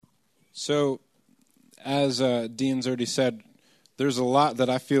So, as Dean's already said, there's a lot that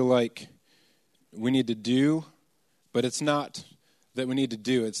I feel like we need to do, but it's not that we need to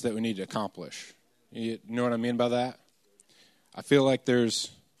do, it's that we need to accomplish. You know what I mean by that? I feel like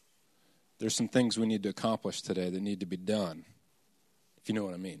there's some things we need to accomplish today that need to be done, if you know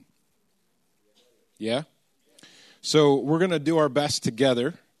what I mean. Yeah? So we're going to do our best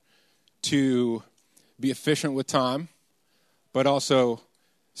together to be efficient with time, but also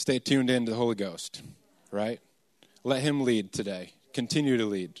stay tuned in to the Holy Ghost, right? Let him lead today. Continue to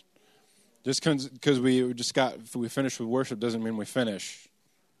lead. Just because we finished with worship doesn't mean we finish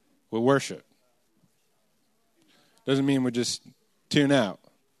with worship. Doesn't mean we just tune out.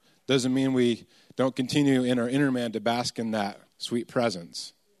 Doesn't mean we don't continue in our inner man to bask in that sweet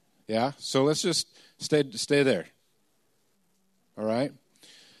presence. Yeah? So let's just stay there. All right?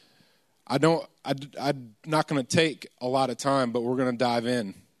 I'm not going to take a lot of time, but we're going to dive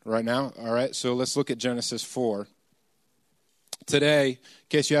in right now. All right? So let's look at Genesis 4. Today, in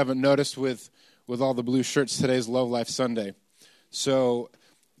case you haven't noticed with all the blue shirts, today's Love Life Sunday. So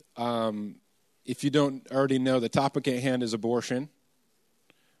if you don't already know, the topic at hand is abortion.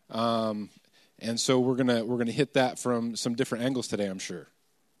 And so we're gonna hit that from some different angles today, I'm sure.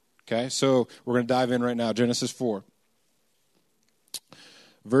 Okay, so we're gonna dive in right now. Genesis 4,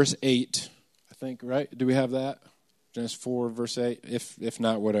 verse 8, I think, right? Do we have that? Genesis 4, verse 8. If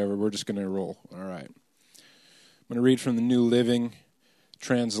not, whatever. We're just gonna roll. All right. I'm gonna read from the New Living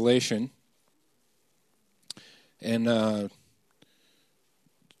Translation, and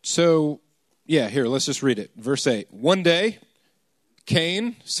here, let's just read it. Verse 8. One day,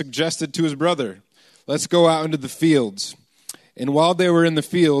 Cain suggested to his brother, let's go out into the fields. And while they were in the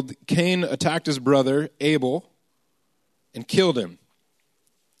field, Cain attacked his brother, Abel, and killed him.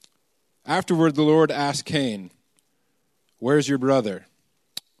 Afterward, the Lord asked Cain, where's your brother?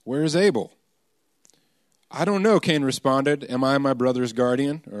 Where is Abel? I don't know, Cain responded. Am I my brother's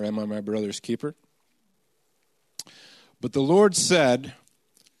guardian, or am I my brother's keeper? But the Lord said,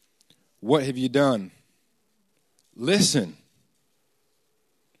 what have you done? Listen.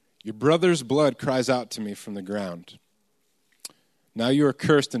 Your brother's blood cries out to me from the ground. Now you are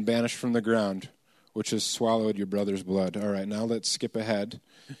cursed and banished from the ground, which has swallowed your brother's blood. All right, now let's skip ahead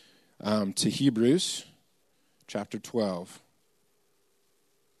to Hebrews chapter 12.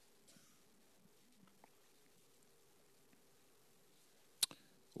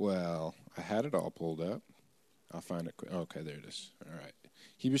 Well, I had it all pulled up. I'll find it quick. Okay, there it is. All right.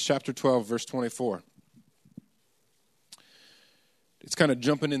 Hebrews chapter 12, verse 24. It's kind of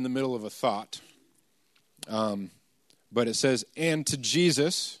jumping in the middle of a thought. But it says, and to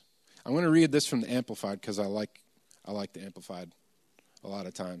Jesus, I'm going to read this from the Amplified because I like the Amplified a lot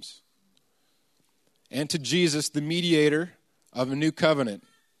of times. And to Jesus, the mediator of a new covenant,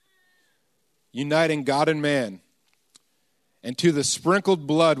 uniting God and man, and to the sprinkled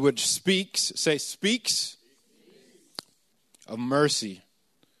blood which speaks, say speaks, of mercy,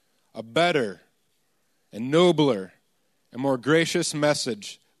 a better and nobler and more gracious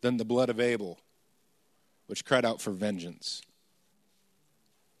message than the blood of Abel, which cried out for vengeance.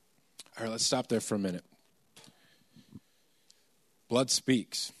 All right, let's stop there for a minute. Blood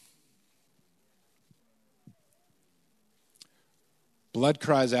speaks. Blood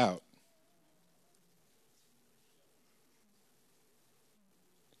cries out.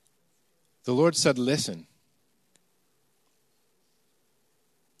 The Lord said, listen.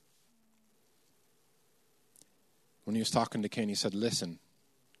 When he was talking to Cain, he said, listen.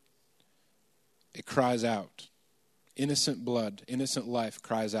 It cries out. Innocent blood, innocent life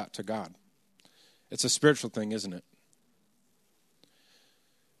cries out to God. It's a spiritual thing, isn't it?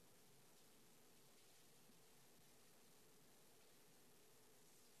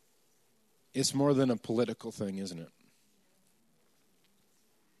 It's more than a political thing, isn't it?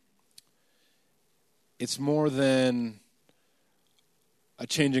 It's more than a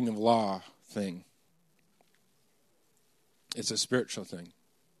changing of law thing. It's a spiritual thing.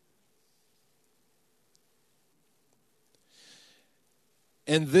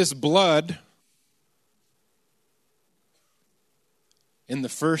 And this blood, in the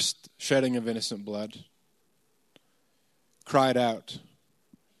first shedding of innocent blood, cried out.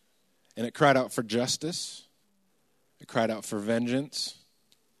 And it cried out for justice. It cried out for vengeance.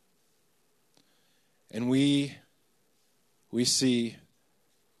 And we see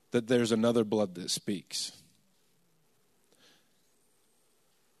that there's another blood that speaks.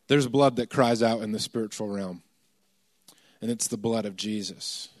 There's blood that cries out in the spiritual realm. And it's the blood of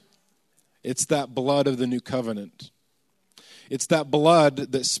Jesus. It's that blood of the new covenant. It's that blood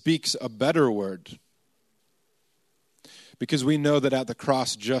that speaks a better word. Because we know that at the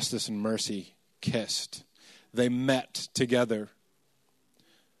cross, justice and mercy kissed. They met together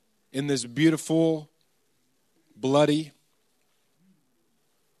in this beautiful, bloody,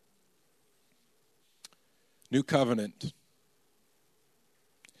 new covenant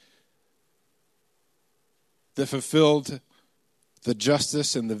that fulfilled the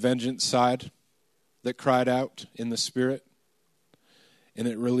justice and the vengeance side that cried out in the Spirit, and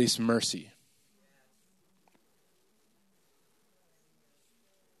it released mercy.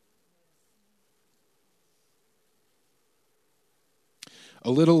 A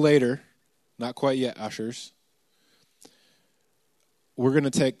little later, not quite yet, ushers, we're going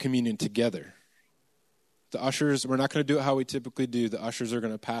to take communion together. The ushers, we're not going to do it how we typically do. The ushers are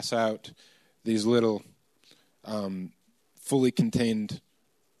going to pass out these little fully contained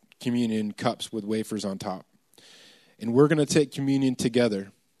communion cups with wafers on top. And we're going to take communion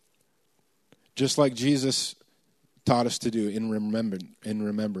together, just like Jesus taught us to do in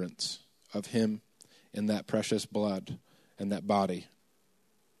remembrance of him and that precious blood and that body.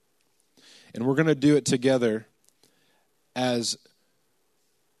 And we're going to do it together as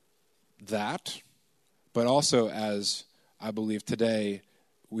that, but also as, I believe today,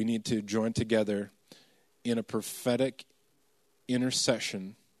 we need to join together in a prophetic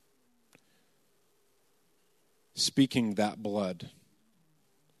intercession, speaking that blood,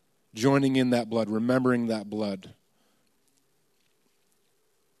 joining in that blood, remembering that blood.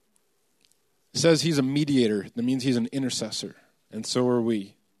 It says he's a mediator. That means he's an intercessor, and so are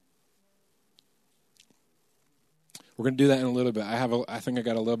we. We're going to do that in a little bit. I think I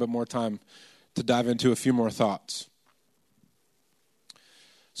got a little bit more time to dive into a few more thoughts.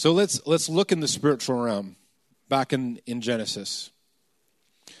 So let's look in the spiritual realm, back in Genesis.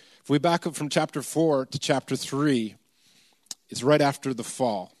 If we back up from chapter 4 to chapter 3, it's right after the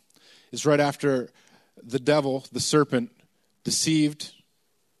fall. It's right after the devil, the serpent, deceived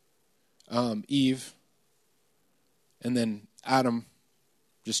Eve, and then Adam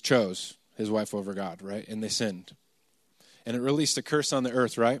just chose his wife over God, right? And they sinned. And it released a curse on the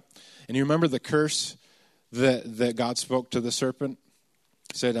earth, right? And you remember the curse that God spoke to the serpent?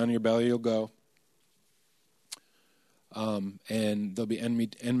 He said, on your belly you'll go. And there'll be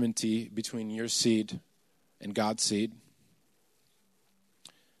enmity between your seed and God's seed.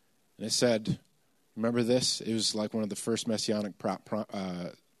 And it said, remember this? It was like one of the first messianic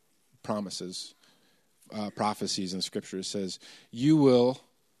promises, prophecies in Scripture. It says, you will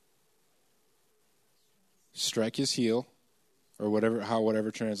strike his heel, or whatever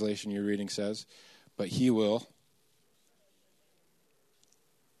translation you're reading says, but he will.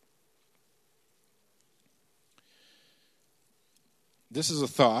 This is a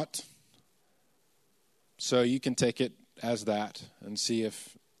thought, so you can take it as that and see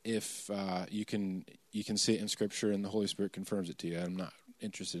if you can see it in Scripture and the Holy Spirit confirms it to you. I'm not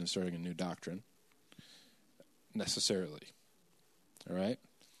interested in starting a new doctrine necessarily, all right?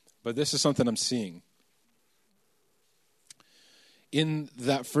 But this is something I'm seeing. In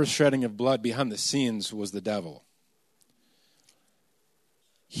that first shedding of blood, behind the scenes was the devil.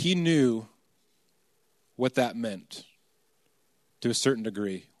 He knew what that meant to a certain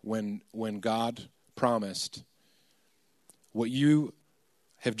degree when God promised, what you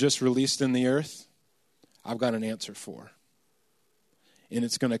have just released in the earth, I've got an answer for. And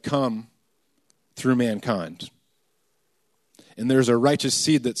it's going to come through mankind. And there's a righteous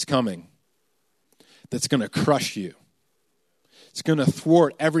seed that's coming that's going to crush you. It's going to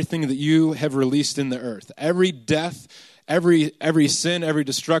thwart everything that you have released in the earth. Every death, every sin, every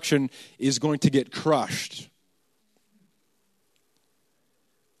destruction is going to get crushed.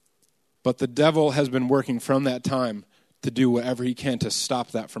 But the devil has been working from that time to do whatever he can to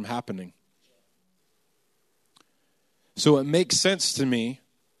stop that from happening. So it makes sense to me,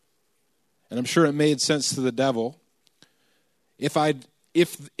 and I'm sure it made sense to the devil, if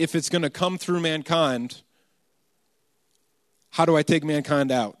it's going to come through mankind, how do I take mankind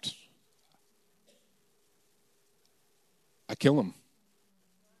out? I kill him.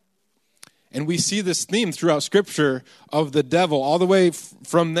 And we see this theme throughout Scripture of the devil, all the way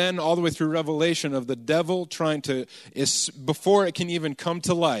from then, all the way through Revelation, of the devil trying to, before it can even come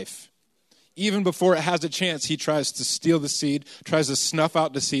to life, even before it has a chance, he tries to steal the seed, tries to snuff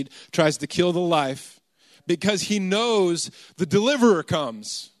out the seed, tries to kill the life, because he knows the deliverer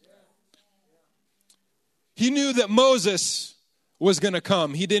comes. He knew that Moses was going to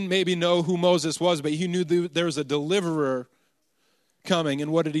come. He didn't maybe know who Moses was, but he knew there was a deliverer coming.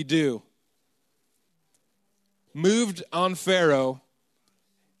 And what did he do? Moved on Pharaoh,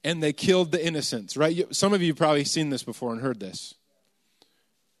 and they killed the innocents, right? Some of you have probably seen this before and heard this.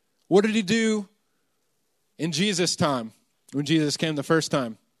 What did he do in Jesus' time? when Jesus came the first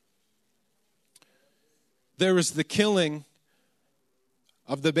time. There was the killing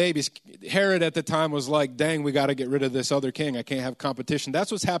of the babies. Herod at the time was like, dang, we got to get rid of this other king. I can't have competition.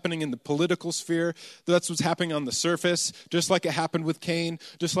 That's what's happening in the political sphere. That's what's happening on the surface, just like it happened with Cain,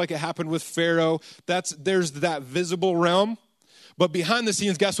 just like it happened with Pharaoh. There's that visible realm. But behind the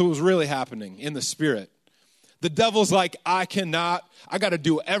scenes, guess what was really happening in the spirit? The devil's like, I got to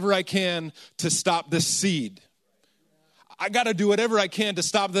do whatever I can to stop this seed. I got to do whatever I can to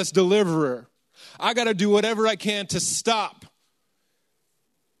stop this deliverer. I got to do whatever I can to stop.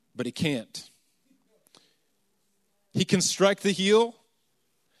 But he can't. He can strike the heel,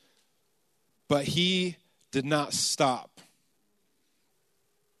 but he did not stop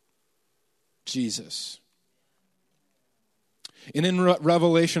Jesus. And in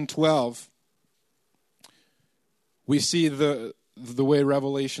Revelation 12, we see the way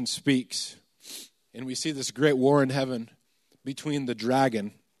Revelation speaks. And we see this great war in heaven between the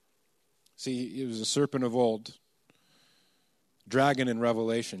dragon. See, it was a serpent of old. Dragon in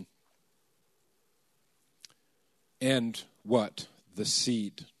Revelation. And what? The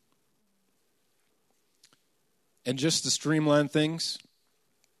seed. And just to streamline things,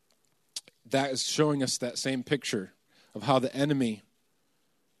 that is showing us that same picture of how the enemy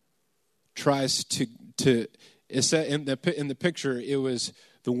tries to in the picture, it was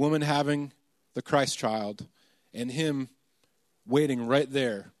the woman having the Christ child and him waiting right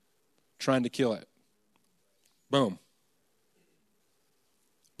there trying to kill it. Boom.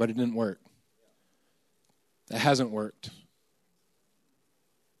 But it didn't work. It hasn't worked.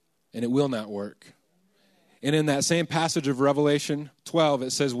 And it will not work. And in that same passage of Revelation 12,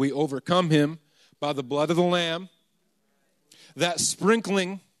 it says, we overcome him by the blood of the Lamb. That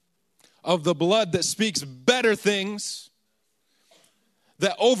sprinkling of the blood that speaks better things,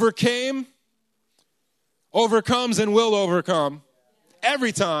 that overcomes, and will overcome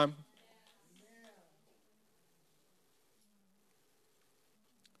every time.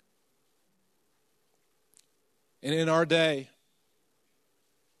 And in our day,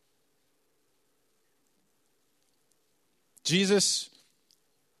 Jesus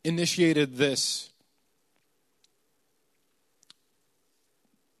initiated this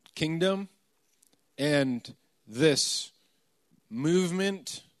kingdom and this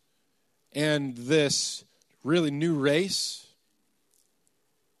movement and this really new race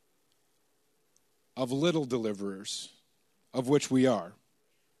of little deliverers, of which we are,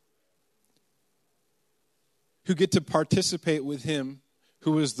 who get to participate with him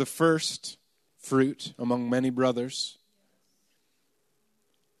who is the first fruit among many brothers.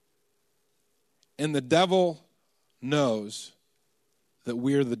 And the devil knows that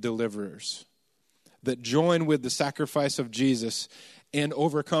we're the deliverers, that join with the sacrifice of Jesus and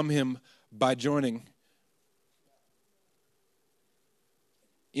overcome him by joining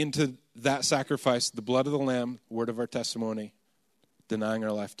into that sacrifice, the blood of the Lamb, word of our testimony, denying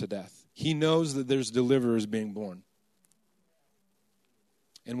our life to death. He knows that there's deliverers being born.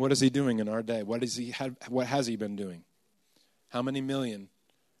 And what is he doing in our day? What has he been doing? How many million?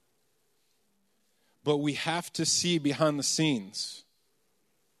 But we have to see behind the scenes.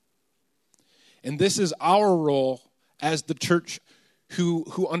 And this is our role as the church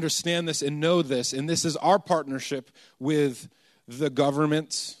who understand this and know this. And this is our partnership with the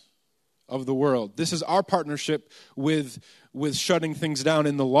governments of the world. This is our partnership with shutting things down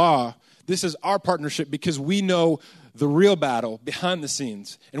in the law. This is our partnership because we know the real battle behind the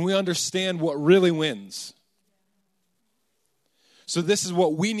scenes. And we understand what really wins. So this is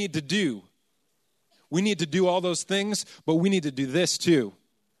what we need to do. We need to do all those things, but we need to do this too.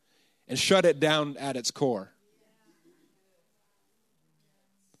 And shut it down at its core.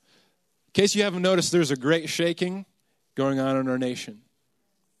 In case you haven't noticed, there's a great shaking going on in our nation.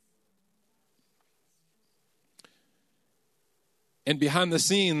 And behind the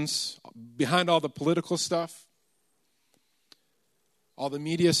scenes, behind all the political stuff, all the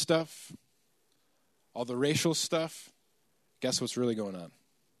media stuff, all the racial stuff, guess what's really going on?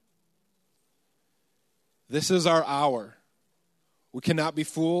 This is our hour. We cannot be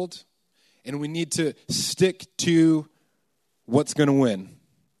fooled, and we need to stick to what's going to win.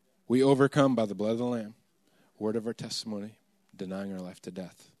 We overcome by the blood of the Lamb, word of our testimony, denying our life to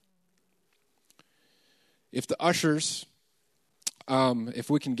death. If the ushers, if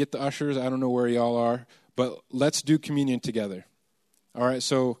we can get the ushers, I don't know where y'all are, but let's do communion together. All right,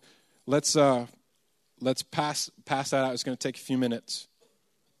 so let's pass that out. It's going to take a few minutes.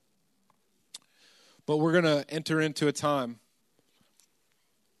 But we're going to enter into a time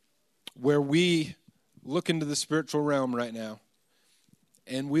where we look into the spiritual realm right now.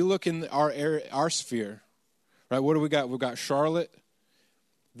 And we look in our sphere, right? What do we got? We've got Charlotte.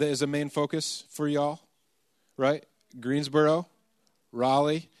 That is a main focus for y'all, right? Greensboro,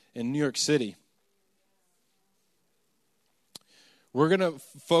 Raleigh, and New York City. We're going to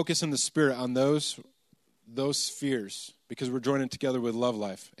focus in the Spirit on those spheres because we're joining together with Love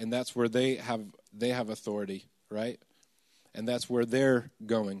Life, and that's where they have authority, right? And that's where they're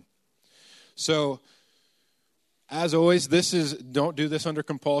going. So, as always, don't do this under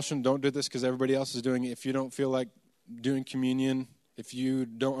compulsion. Don't do this because everybody else is doing it. If you don't feel like doing communion, if you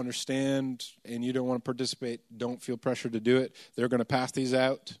don't understand and you don't want to participate, don't feel pressure to do it. They're going to pass these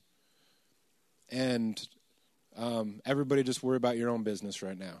out. And everybody just worry about your own business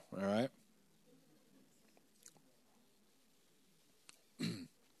right now, all right?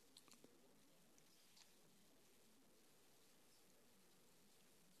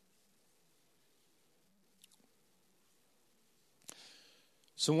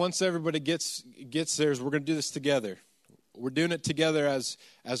 So once everybody gets theirs, we're going to do this together. We're doing it together as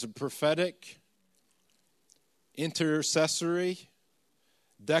a prophetic, intercessory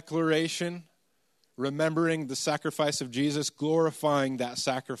declaration, remembering the sacrifice of Jesus, glorifying that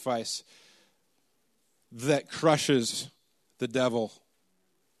sacrifice that crushes the devil.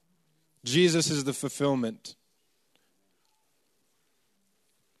 Jesus is the fulfillment.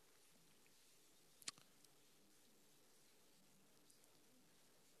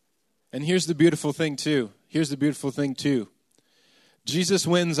 And here's the beautiful thing, too. Jesus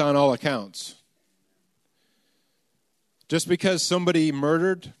wins on all accounts. Just because somebody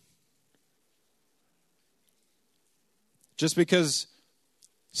murdered, just because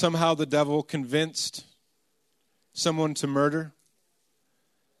somehow the devil convinced someone to murder,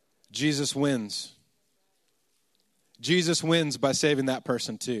 Jesus wins. Jesus wins by saving that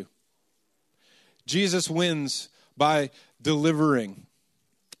person, too. Jesus wins by delivering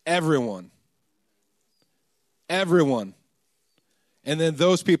everyone. And then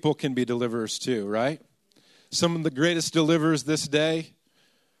those people can be deliverers too, right? Some of the greatest deliverers this day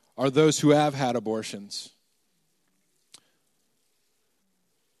are those who have had abortions.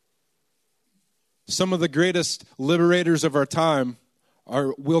 Some of the greatest liberators of our time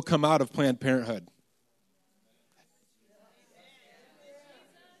will come out of Planned Parenthood.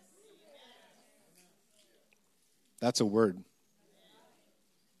 That's a word.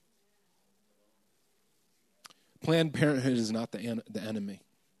 Planned Parenthood is not the enemy.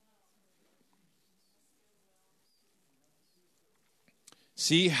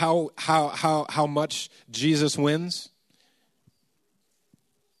 See how much Jesus wins?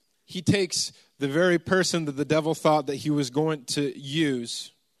 He takes the very person that the devil thought that he was going to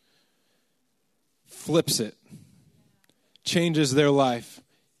use, flips it, changes their life,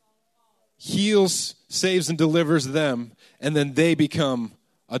 heals, saves, and delivers them, and then they become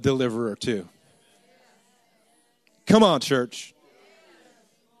a deliverer too. Come on, church.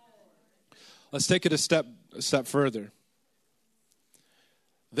 Let's take it a step further.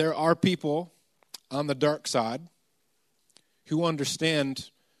 There are people on the dark side who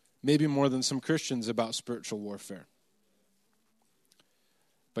understand maybe more than some Christians about spiritual warfare.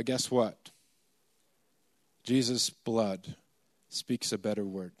 But guess what? Jesus' blood speaks a better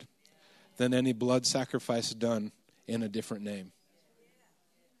word than any blood sacrifice done in a different name.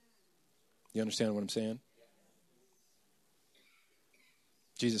 You understand what I'm saying?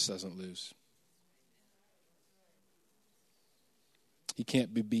 Jesus doesn't lose. He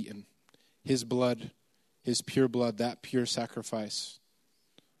can't be beaten. His blood, his pure blood, that pure sacrifice,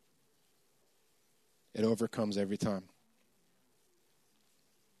 it overcomes every time.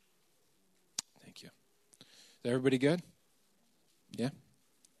 Thank you. Is everybody good? Yeah?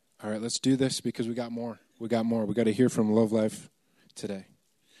 All right, let's do this because we got more. We got to hear from Love Life today.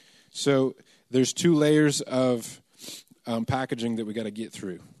 So there's 2 layers of packaging that we got to get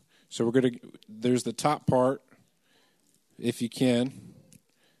through. So there's the top part, if you can,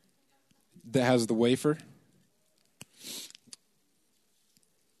 that has the wafer.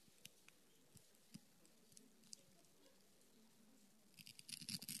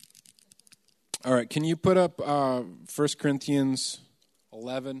 All right, can you put up 1 Corinthians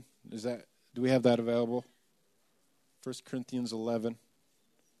 11? Do we have that available? 1 Corinthians 11.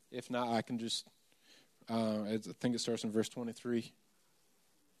 If not, I can just, I think it starts in verse 23.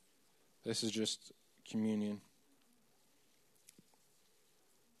 This is just communion.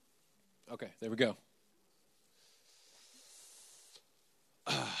 Okay, there we go.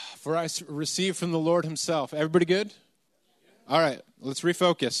 For I received from the Lord himself. Everybody good? All right, let's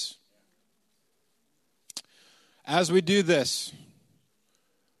refocus. As we do this,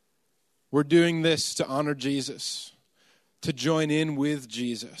 we're doing this to honor Jesus, to join in with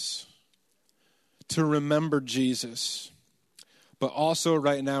Jesus, to remember Jesus. But also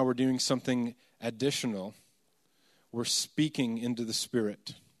right now we're doing something additional. We're speaking into the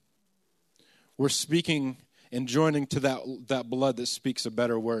Spirit. We're speaking and joining to that blood that speaks a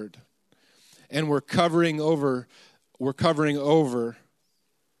better word. And we're covering over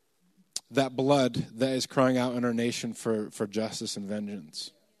that blood that is crying out in our nation for justice and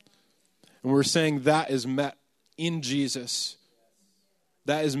vengeance. And we're saying that is met in Jesus.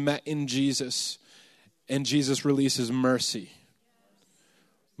 That is met in Jesus. And Jesus releases mercy.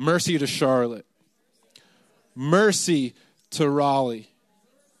 Mercy to Charlotte. Mercy to Raleigh.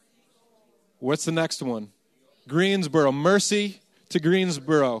 What's the next one? Greensboro. Mercy to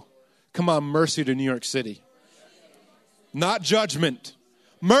Greensboro. Come on, mercy to New York City. Not judgment.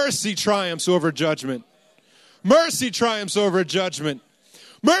 Mercy triumphs over judgment. Mercy triumphs over judgment.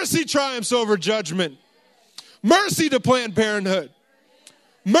 Mercy triumphs over judgment. Mercy to Planned Parenthood.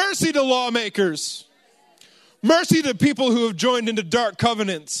 Mercy to lawmakers. Mercy to people who have joined into dark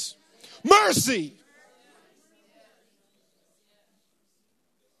covenants. Mercy.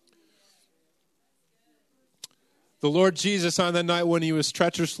 The Lord Jesus, on that night when he was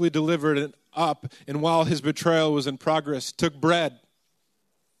treacherously delivered up, and while his betrayal was in progress, took bread.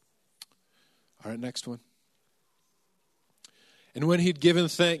 All right, next one. And when he'd given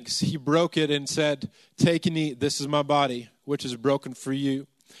thanks, he broke it and said, "Take and eat. This is my body, which is broken for you."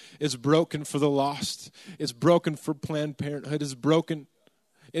 It's broken for the lost. It's broken for Planned Parenthood. It's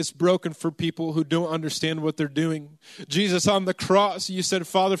broken for people who don't understand what they're doing. Jesus, on the cross, you said,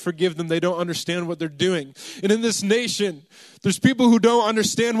 "Father, forgive them. They don't understand what they're doing." And in this nation, there's people who don't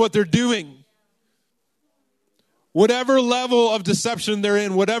understand what they're doing. Whatever level of deception they're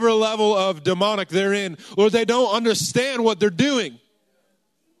in, whatever level of demonic they're in, or they don't understand what they're doing.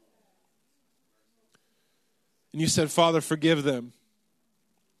 And you said, "Father, forgive them."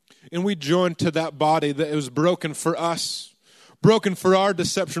 And we joined to that body that was broken for us, broken for our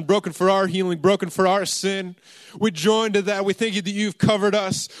deception, broken for our healing, broken for our sin. We joined to that. We thank you that you've covered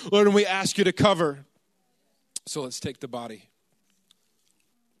us, Lord, and we ask you to cover. So let's take the body.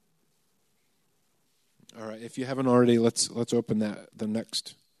 All right, if you haven't already, let's open the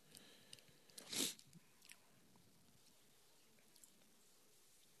next.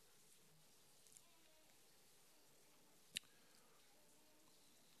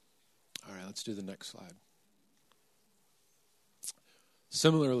 All right, let's do the next slide.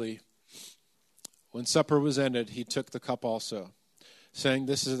 Similarly, when supper was ended, he took the cup also, saying,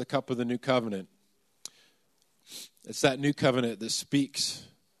 "This is the cup of the new covenant." It's that new covenant that speaks.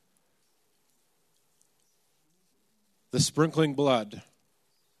 The sprinkling blood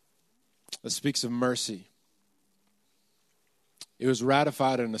that speaks of mercy. It was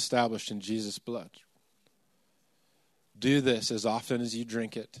ratified and established in Jesus' blood. Do this as often as you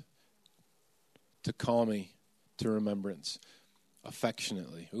drink it to call me to remembrance.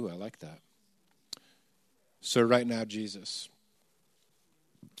 Affectionately. Ooh, I like that. So right now, Jesus,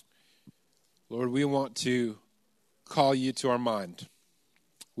 Lord, we want to call you to our mind.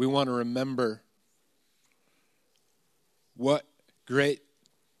 We want to remember what great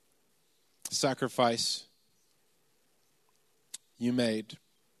sacrifice you made.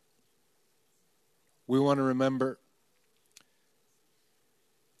 We want to remember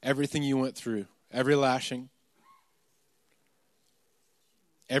everything you went through, every lashing,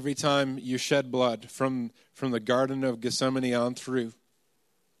 every time you shed blood from the Garden of Gethsemane on through.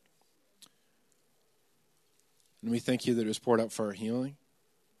 And we thank you that it was poured out for our healing.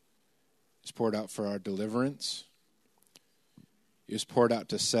 It was poured out for our deliverance. It was poured out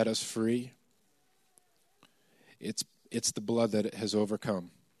to set us free. It's the blood that it has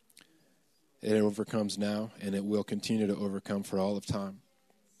overcome. It overcomes now, and it will continue to overcome for all of time.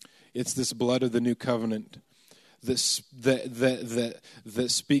 It's this blood of the new covenant that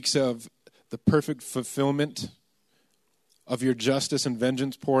speaks of the perfect fulfillment of your justice and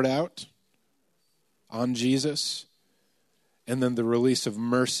vengeance poured out on Jesus, and then the release of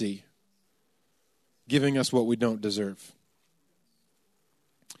mercy, giving us what we don't deserve.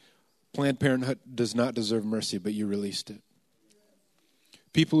 Planned Parenthood does not deserve mercy, but you released it.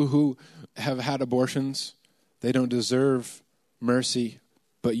 People who have had abortions, they don't deserve mercy,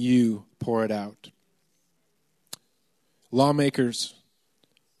 but you pour it out. Lawmakers,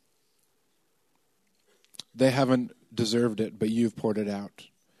 they haven't deserved it, but you've poured it out.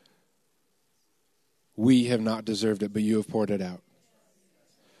 We have not deserved it, but you have poured it out.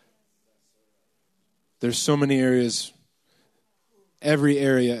 There's so many areas, every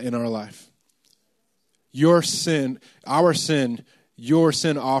area in our life. Your sin, our sin, your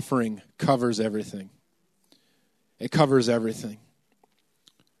sin offering covers everything. It covers everything.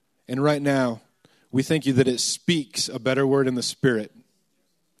 And right now, We thank you that it speaks a better word in the Spirit.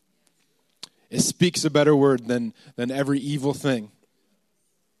 It speaks a better word than every evil thing.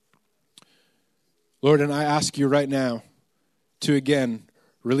 Lord, and I ask you right now to again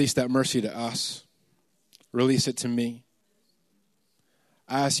release that mercy to us. Release it to me.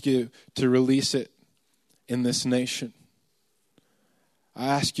 I ask you to release it in this nation. I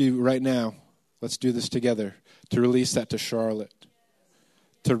ask you right now, let's do this together, to release that to Charlotte,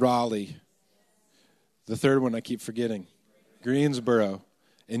 to Raleigh. The third one I keep forgetting, Greensboro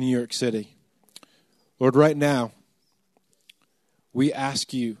in New York City. Lord, right now, we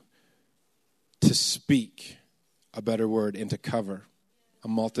ask you to speak a better word and to cover a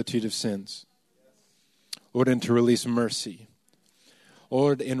multitude of sins. Lord, and to release mercy.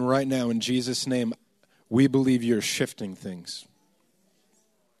 Lord, and right now, in Jesus' name, we believe you're shifting things.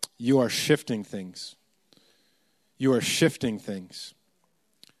 You are shifting things. You are shifting things.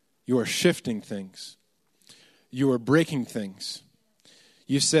 You are shifting things. You are breaking things.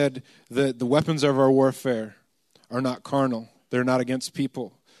 You said that the weapons of our warfare are not carnal. They're not against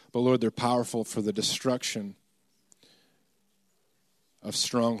people. But Lord, they're powerful for the destruction of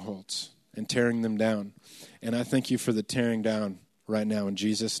strongholds and tearing them down. And I thank you for the tearing down right now in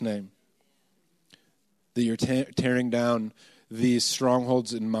Jesus' name. That you're tearing down these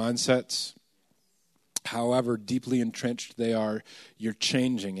strongholds and mindsets. However deeply entrenched they are, you're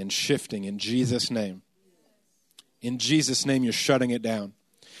changing and shifting in Jesus' name. In Jesus' name, you're shutting it down.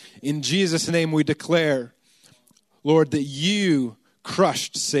 In Jesus' name, we declare, Lord, that you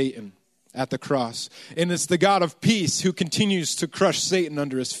crushed Satan at the cross. And it's the God of peace who continues to crush Satan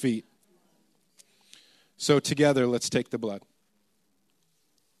under his feet. So together, let's take the blood.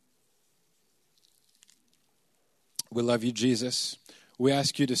 We love you, Jesus. We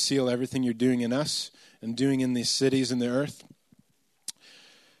ask you to seal everything you're doing in us and doing in these cities and the earth.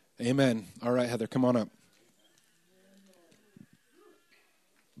 Amen. All right, Heather, come on up.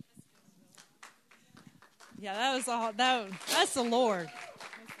 Yeah, that was all. That's the Lord.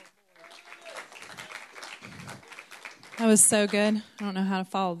 That was so good. I don't know how to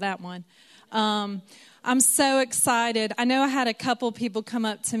follow that one. I'm so excited. I know I had a couple people come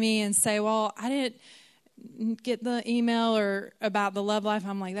up to me and say, well, I didn't get the email or about the Love Life.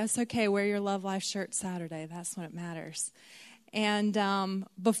 I'm like, that's okay. Wear your Love Life shirt Saturday. That's when it matters. And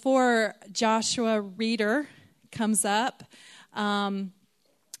before Joshua Reeder comes up, Joshua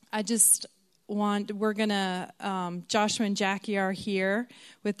and Jackie are here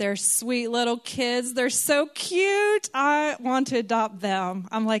with their sweet little kids. They're so cute. I want to adopt them.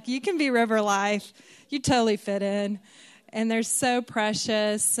 I'm like, you can be River Life. You totally fit in. And they're so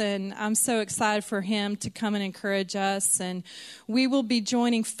precious, and I'm so excited for him to come and encourage us. And we will be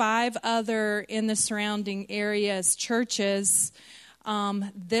joining 5 other in the surrounding areas churches.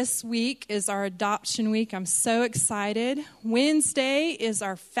 This week is our adoption week. I'm so excited. Wednesday is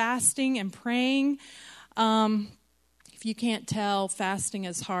our fasting and praying. If you can't tell, fasting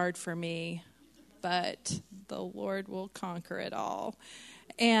is hard for me, but the Lord will conquer it all.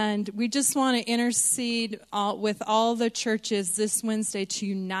 And we just want to intercede with all the churches this Wednesday to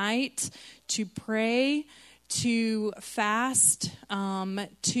unite, to pray, to fast,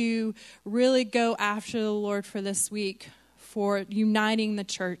 to really go after the Lord for this week, for uniting the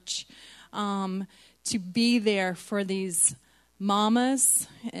church, to be there for these mamas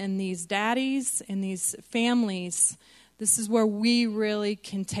and these daddies and these families. This is where we really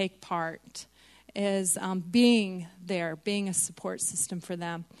can take part, is being there, being a support system for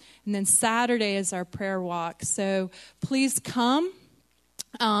them. And then Saturday is our prayer walk. So please come.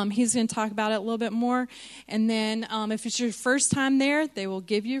 He's going to talk about it a little bit more. And then if it's your first time there, they will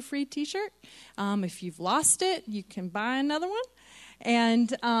give you a free T-shirt. If you've lost it, you can buy another one.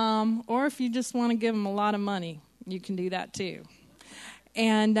 And or if you just want to give them a lot of money, you can do that too.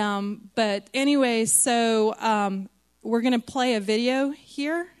 And but anyway, so we're going to play a video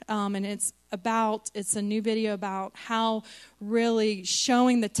here, and it's a new video about how really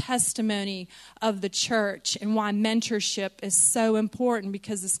showing the testimony of the church and why mentorship is so important,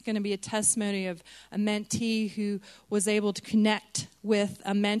 because it's going to be a testimony of a mentee who was able to connect with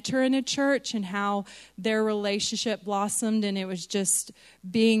a mentor in a church and how their relationship blossomed, and it was just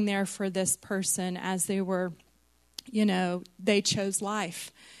being there for this person as they were, they chose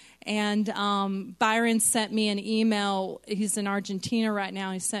life. And Byron sent me an email. He's in Argentina right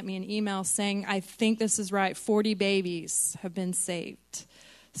now. He sent me an email saying, I think this is right, 40 babies have been saved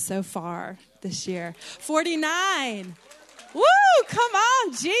so far this year. 49. Woo, come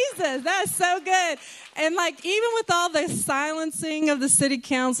on, Jesus. That's so good. And even with all the silencing of the city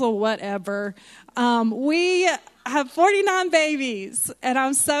council, whatever, we I have 49 babies, and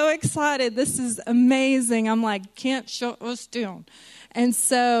I'm so excited. This is amazing. I'm like, can't shut us down. And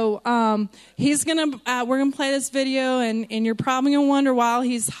so we're gonna play this video, and you're probably gonna wonder why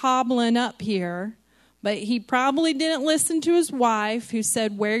he's hobbling up here. But he probably didn't listen to his wife, who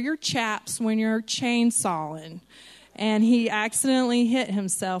said, wear your chaps when you're chainsawing. And he accidentally hit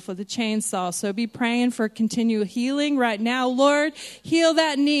himself with a chainsaw. So be praying for continual healing right now. Lord, heal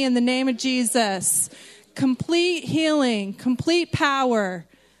that knee in the name of Jesus. Complete healing, complete power.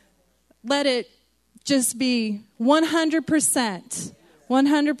 Let it just be 100%.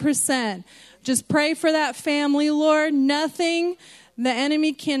 100%. Just pray for that family, Lord. Nothing, the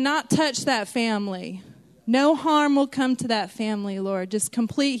enemy cannot touch that family. No harm will come to that family, Lord. Just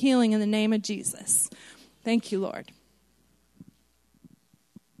complete healing in the name of Jesus. Thank you, Lord.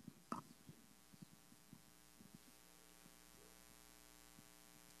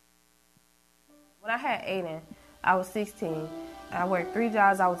 When I had Aiden, I was 16. I worked 3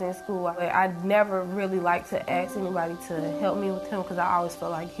 jobs. I was in school. I never really liked to ask anybody to help me with him because I always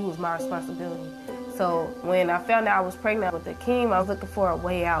felt like he was my responsibility. So when I found out I was pregnant with Akeem, I was looking for a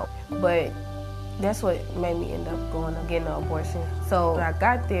way out. But that's what made me end up going and getting an abortion. So when I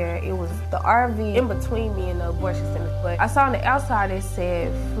got there, it was the RV in between me and the abortion center. But I saw on the outside it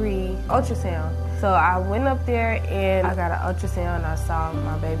said free ultrasound. So I went up there and I got an ultrasound and I saw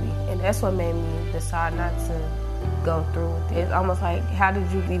my baby. And that's what made me decide not to go through with it. It's almost like, how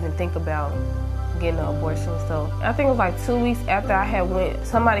did you even think about getting an abortion? So I think it was like 2 weeks after I had went,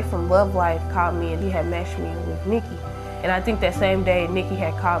 somebody from Love Life called me and he had matched me with Nikki. And I think that same day, Nikki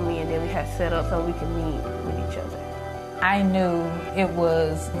had called me and then we had set up so we could meet with each other. I knew it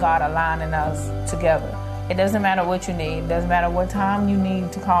was God aligning us together. It doesn't matter what you need. It doesn't matter what time you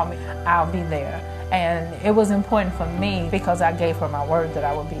need to call me. I'll be there. And it was important for me because I gave her my word that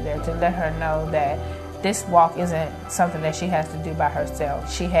I would be there to let her know that this walk isn't something that she has to do by herself.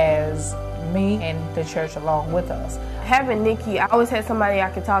 She has me and the church along with us. Having Nikki, I always had somebody I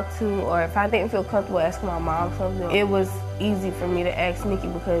could talk to, or if I didn't feel comfortable asking my mom something, it was easy for me to ask Nikki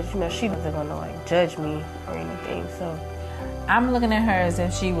because, she wasn't going to judge me or anything. So I'm looking at her as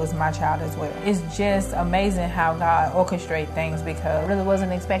if she was my child as well. It's just amazing how God orchestrates things because I really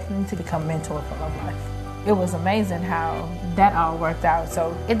wasn't expecting to become mentor for Love Life. It was amazing how that all worked out.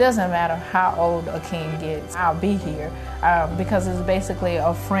 So it doesn't matter how old Akeem gets, I'll be here because it's basically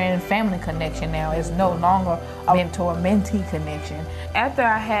a friend-family connection now. It's no longer a mentor-mentee connection. After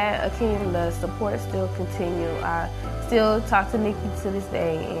I had Akeem, the support still continued. I still talk to Nikki to this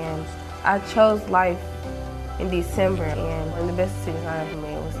day, and I chose life in December, and one of the best decisions I ever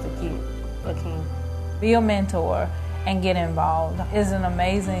made was to keep Akeem. Be a mentor and get involved is an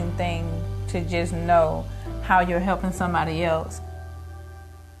amazing thing to just know how you're helping somebody else.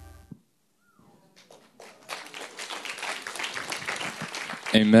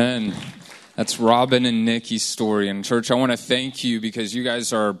 Amen. That's Robin and Nikki's story. And church, I want to thank you because you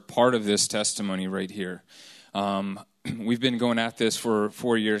guys are part of this testimony right here. We've been going at this for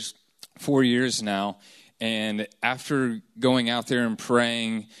 4 years now. And after going out there and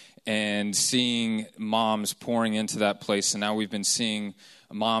praying and seeing moms pouring into that place, and now we've been seeing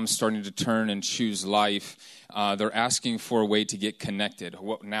moms starting to turn and choose life, they're asking for a way to get connected.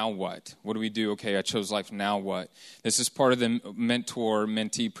 Now what? What do we do? Okay, I chose life, now what? This is part of the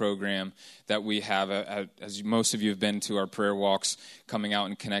mentor-mentee program that we have, as most of you have been to our prayer walks, coming out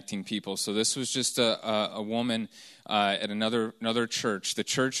and connecting people. So this was just a woman at another church, the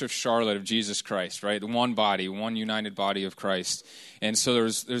Church of Charlotte of Jesus Christ, right? One body, one united body of Christ. And so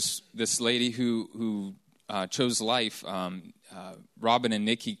there's this lady who chose life. Robin and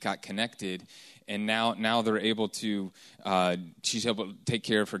Nikki got connected, and now they're able to, she's able to take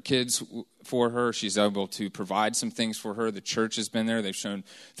care of her kids for her. She's able to provide some things for her. The church has been there. They've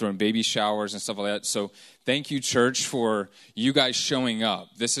thrown baby showers and stuff like that. So thank you, church, for you guys showing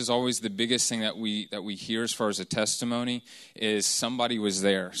up. This is always the biggest thing that we hear as far as a testimony is somebody was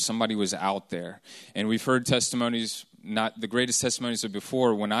there. Somebody was out there. And we've heard testimonies, not the greatest testimonies of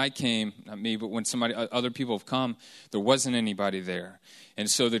before. When I came, not me, but when other people have come, there wasn't anybody there. And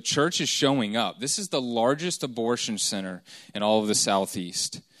so the church is showing up. This is the largest abortion center in all of the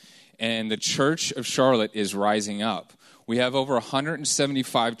Southeast. And the Church of Charlotte is rising up. We have over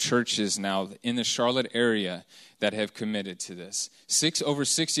 175 churches now in the Charlotte area that have committed to this. Over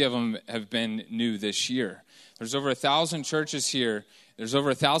 60 of them have been new this year. There's over 1,000 churches here. There's over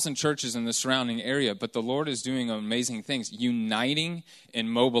 1,000 churches in the surrounding area, but the Lord is doing amazing things, uniting and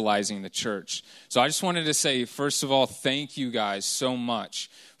mobilizing the church. So I just wanted to say, first of all, thank you guys so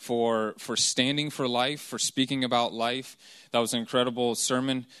much for standing for life, for speaking about life. That was an incredible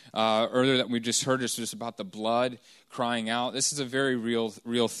sermon earlier that we just heard. It's just about the blood crying out. This is a very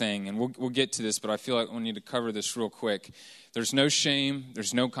real thing, and we'll get to this, but I feel like we need to cover this real quick. There's no shame,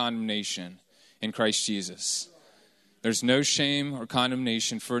 there's no condemnation in Christ Jesus. There's no shame or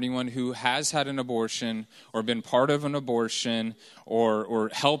condemnation for anyone who has had an abortion or been part of an abortion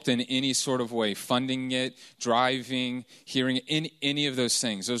or helped in any sort of way, funding it, driving, hearing, any of those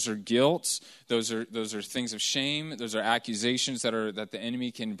things. Those are guilt. Those are things of shame. Those are accusations that the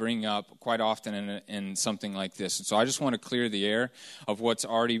enemy can bring up quite often in something like this. And so I just want to clear the air of what's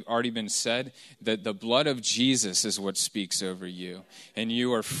already been said, that the blood of Jesus is what speaks over you. And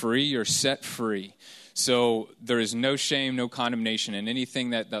you are free. You're set free. So there is no shame, no condemnation in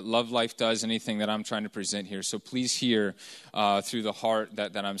anything that Love Life does, anything that I'm trying to present here. So please hear through the heart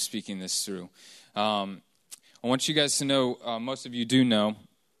that I'm speaking this through. I want you guys to know, most of you do know,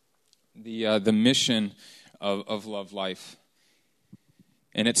 the mission of Love Life.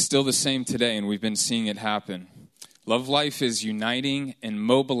 And it's still the same today, and we've been seeing it happen. Love Life is uniting and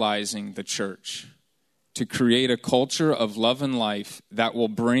mobilizing the church to create a culture of love and life that will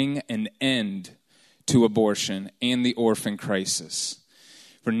bring an end to abortion and the orphan crisis.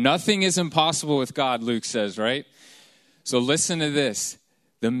 For nothing is impossible with God, Luke says, right? So listen to this.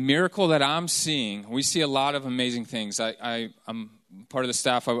 The miracle that I'm seeing, we see a lot of amazing things. I'm part of the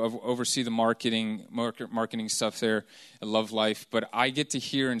staff. I oversee the marketing stuff there at Love Life. But I get to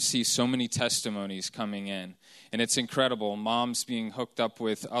hear and see so many testimonies coming in. And it's incredible. Moms being hooked up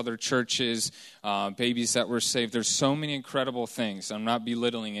with other churches, babies that were saved. There's so many incredible things. I'm not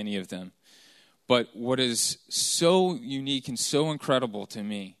belittling any of them. But what is so unique and so incredible to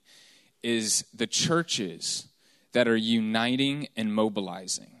me is the churches that are uniting and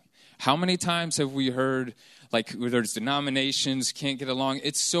mobilizing. How many times have we heard, like, where there's denominations, can't get along?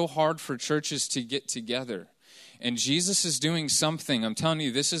 It's so hard for churches to get together. And Jesus is doing something. I'm telling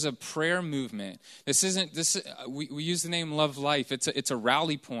you, this is a prayer movement. We use the name Love Life. It's a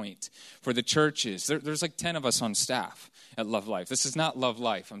rally point for the churches. There's like 10 of us on staff at Love Life. This is not Love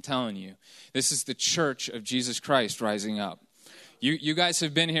Life, I'm telling you. This is the church of Jesus Christ rising up. You guys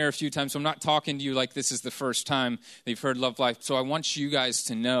have been here a few times, so I'm not talking to you like this is the first time that you've heard Love Life. So I want you guys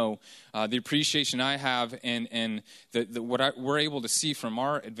to know the appreciation I have and what we're able to see from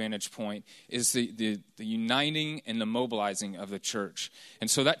our advantage point is the uniting and the mobilizing of the church. And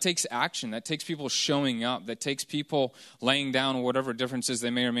so that takes action. That takes people showing up. That takes people laying down whatever differences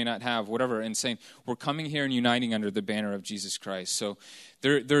they may or may not have, whatever, and saying, we're coming here and uniting under the banner of Jesus Christ. So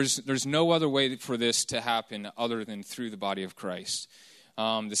there's no other way for this to happen other than through the body of Christ.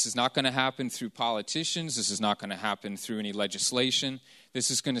 This is not going to happen through politicians. This is not going to happen through any legislation. This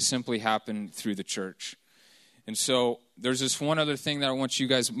is going to simply happen through the church. And so there's this one other thing that I want you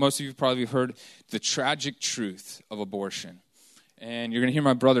guys, most of you probably heard, the tragic truth of abortion. And you're going to hear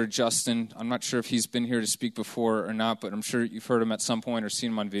my brother Justin. I'm not sure if he's been here to speak before or not, but I'm sure you've heard him at some point or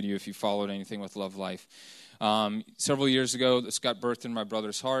seen him on video if you followed anything with Love Life. Several years ago, this got birthed in my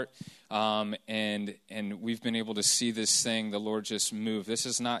brother's heart, and we've been able to see this thing, the Lord just move. This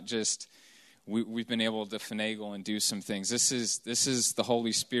is not just, we've been able to finagle and do some things. This is the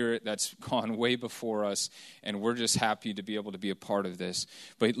Holy Spirit that's gone way before us, and we're just happy to be able to be a part of this.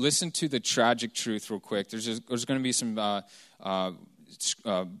 But listen to the tragic truth real quick. There's going to be some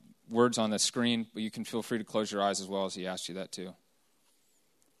words on the screen, but you can feel free to close your eyes as well as he asked you that too.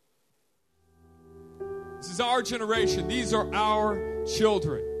 This is our generation. These are our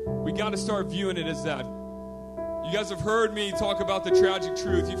children. We got to start viewing it as that. You guys have heard me talk about the tragic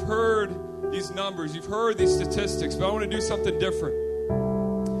truth. You've heard these numbers. You've heard these statistics. But I want to do something different.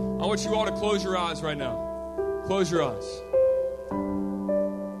 I want you all to close your eyes right now. Close your eyes.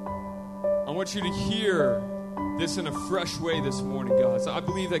 I want you to hear this in a fresh way this morning, guys. I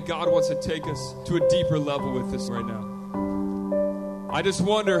believe that God wants to take us to a deeper level with this right now. I just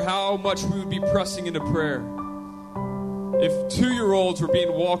wonder how much we would be pressing into prayer if 2-year-olds were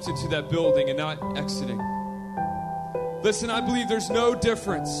being walked into that building and not exiting. Listen, I believe there's no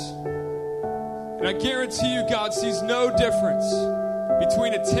difference. And I guarantee you God sees no difference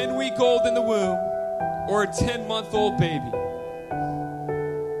between a 10-week-old in the womb or a 10-month-old baby.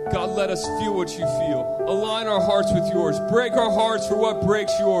 God, let us feel what you feel. Align our hearts with yours. Break our hearts for what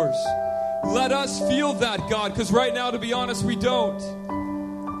breaks yours. Let us feel that, God, because right now, to be honest, we don't.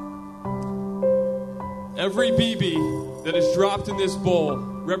 Every BB that is dropped in this bowl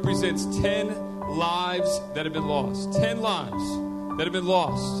represents 10 lives that have been lost. 10 lives that have been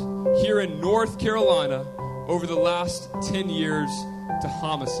lost here in North Carolina over the last 10 years to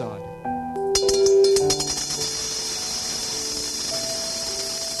homicide.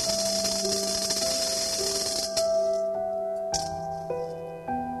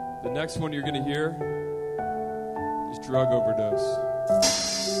 The next one you're going to hear is drug overdose.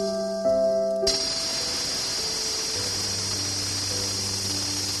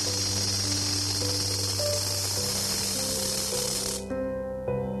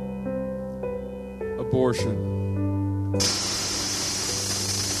 Abortion.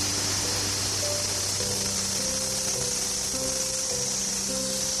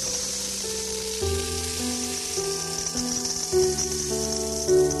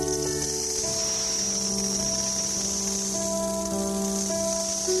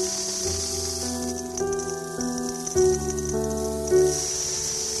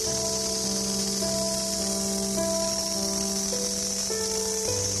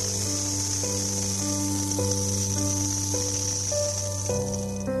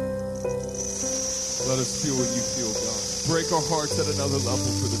 Let us feel what you feel, God. Break our hearts at another level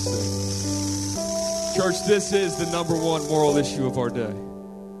for the sake. Church, this is the number one moral issue of our day.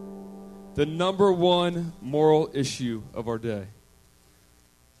 The number one moral issue of our day.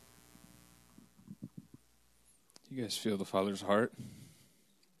 You guys feel the Father's heart?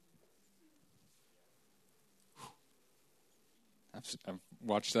 I've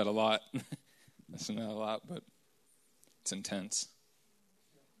watched that a lot. Listened to that a lot, but it's intense.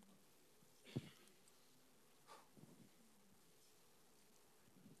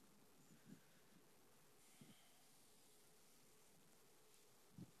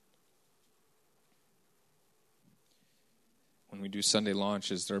 When we do Sunday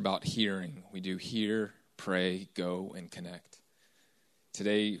launches, they're about hearing. We do hear, pray, go, and connect.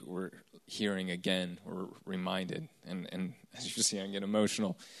 Today, we're hearing again. We're reminded. And as you see, I get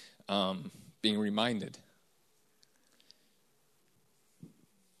emotional. Being reminded.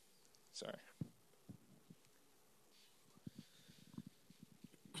 Sorry.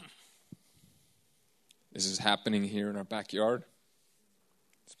 This is happening here in our backyard.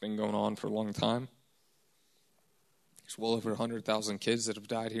 It's been going on for a long time. There's well over 100,000 kids that have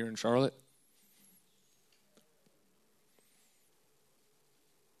died here in Charlotte.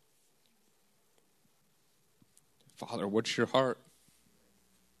 Father, what's your heart?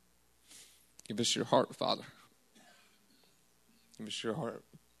 Give us your heart, Father. Give us your heart.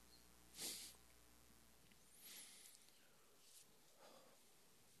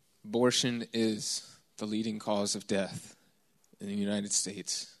 Abortion is the leading cause of death in the United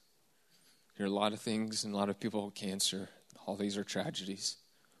States. There are a lot of things and a lot of people with cancer. All these are tragedies.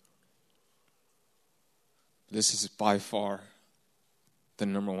 This is by far the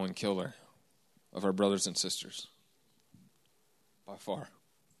number one killer of our brothers and sisters. By far.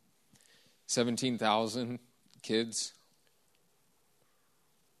 17,000 kids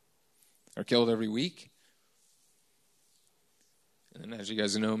are killed every week. And as you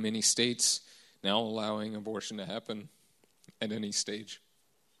guys know, many states now allowing abortion to happen at any stage.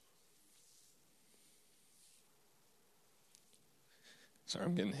 Sorry,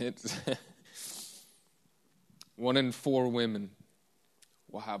 I'm getting hit. 1 in 4 women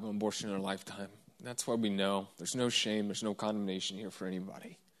will have an abortion in their lifetime. That's why we know there's no shame, there's no condemnation here for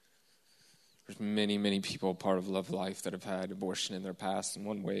anybody. There's many, many people part of Love Life that have had abortion in their past in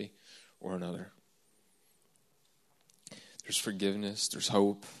one way or another. There's forgiveness, there's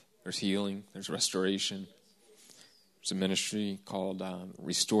hope, there's healing, there's restoration. There's a ministry called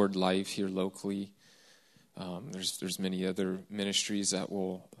Restored Life here locally. There's many other ministries that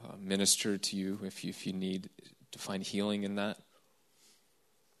will minister to you if you need to find healing in that.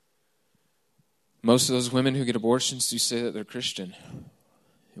 Most of those women who get abortions do say that they're Christian.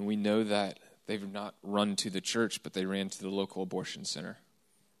 And we know that they've not run to the church, but they ran to the local abortion center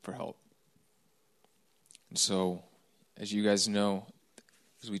for help. And so, as you guys know,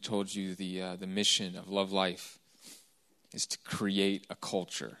 as we told you, the mission of Love Life is to create a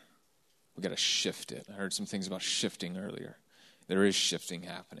culture. We've got to shift it. I heard some things about shifting earlier. There is shifting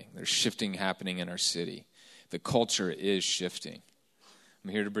happening. There's shifting happening in our city. The culture is shifting. I'm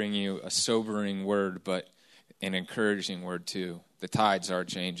here to bring you a sobering word, but an encouraging word too. The tides are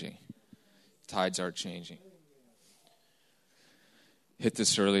changing. Tides are changing. Hit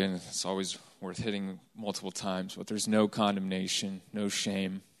this earlier, and it's always worth hitting multiple times, but there's no condemnation, no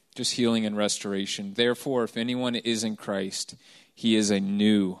shame, just healing and restoration. Therefore, if anyone is in Christ, he is a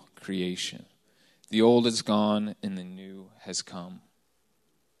new creation. The old is gone and the new has come.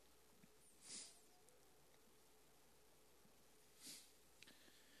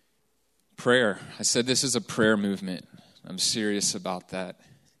 Prayer. I said this is a prayer movement. I'm serious about that.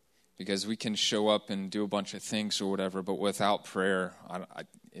 Because we can show up and do a bunch of things or whatever, but without prayer,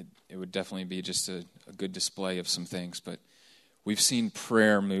 it would definitely be just a good display of some things. But we've seen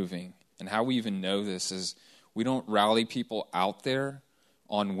prayer moving. And how we even know this is we don't rally people out there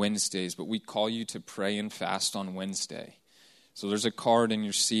on Wednesdays, but we call you to pray and fast on Wednesday. So there's a card in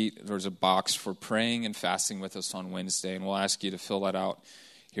your seat. There's a box for praying and fasting with us on Wednesday, and we'll ask you to fill that out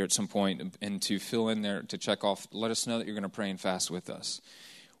here at some point and to fill in there to check off. Let us know that you're going to pray and fast with us.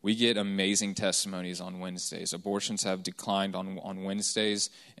 We get amazing testimonies on Wednesdays. Abortions have declined on Wednesdays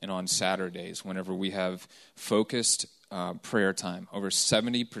and on Saturdays whenever we have focused prayer time. Over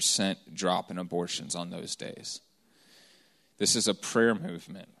 70% drop in abortions on those days. This is a prayer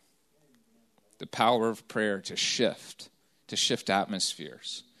movement. The power of prayer to shift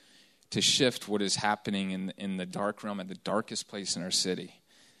atmospheres, to shift what is happening in the dark realm, at the darkest place in our city.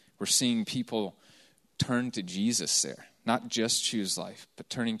 We're seeing people turn to Jesus there. Not just choose life, but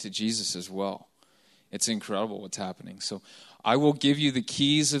turning to Jesus as well. It's incredible what's happening. So I will give you the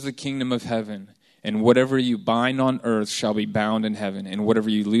keys of the kingdom of heaven, and whatever you bind on earth shall be bound in heaven, and whatever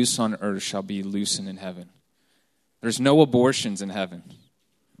you loose on earth shall be loosened in heaven. There's no abortions in heaven.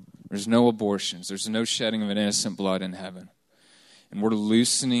 There's no abortions. There's no shedding of an innocent blood in heaven. And we're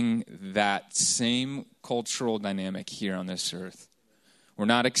loosening that same cultural dynamic here on this earth. We're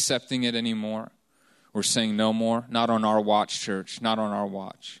not accepting it anymore. We're saying no more. Not on our watch, church. Not on our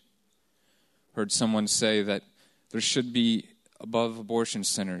watch. Heard someone say that there should be above abortion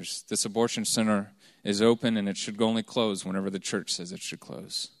centers. This abortion center is open and it should only close whenever the church says it should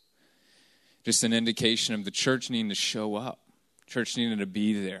close. Just an indication of the church needing to show up. Church needing to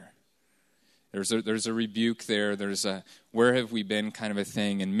be there. There's a rebuke there. There's a where have we been kind of a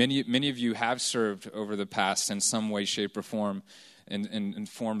thing. And many of you have served over the past in some way, shape, or form. In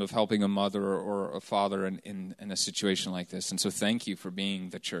form of helping a mother or a father in a situation like this. And so thank you for being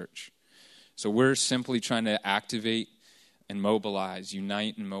the church. So we're simply trying to activate and mobilize,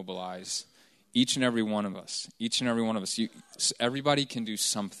 unite and mobilize each and every one of us. Each and every one of us. Everybody can do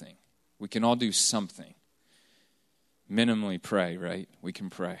something. We can all do something. Minimally pray, right? We can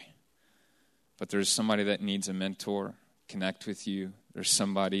pray. But there's somebody that needs a mentor, connect with you. There's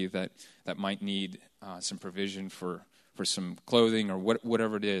somebody that might need some provision for some clothing or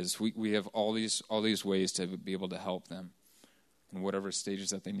whatever it is. We have all these ways to be able to help them in whatever stages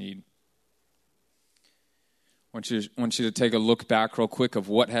that they need. I want you to take a look back real quick of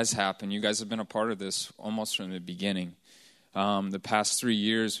what has happened. You guys have been a part of this almost from the beginning. The past 3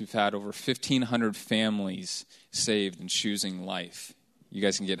 years, we've had over 1,500 families saved and choosing life. You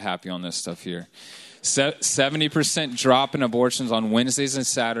guys can get happy on this stuff here. 70% drop in abortions on Wednesdays and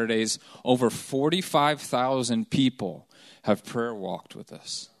Saturdays. Over 45,000 people have prayer walked with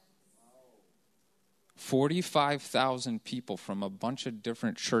us. 45,000 people from a bunch of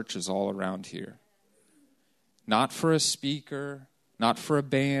different churches all around here. Not for a speaker, not for a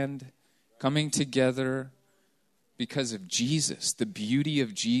band, coming together because of Jesus, the beauty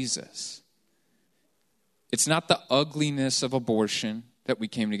of Jesus. It's not the ugliness of abortion that we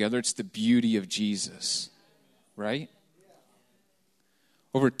came together. It's the beauty of Jesus, right?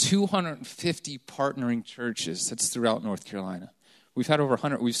 Over 250 partnering churches. That's throughout North Carolina. We've had over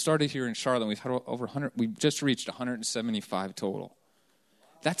 100. We've started here in Charlotte. We've had over 100. We've just reached 175 total.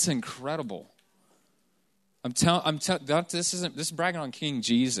 That's incredible. This is bragging on King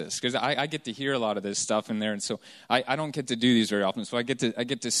Jesus, because I get to hear a lot of this stuff in there, and so I don't get to do these very often. So I get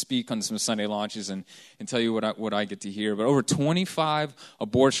to speak on some Sunday launches and tell you what I get to hear. But over 25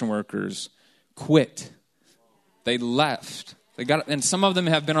 abortion workers quit. They left. And some of them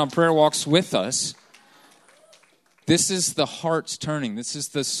have been on prayer walks with us. This is the hearts turning. This is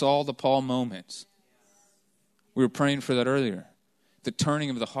the Saul to Paul moment. We were praying for that earlier. The turning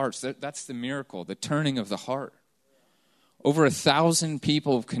of the hearts. That's the miracle, the turning of the heart. Over 1,000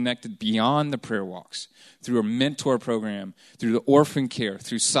 people have connected beyond the prayer walks, through a mentor program, through the orphan care,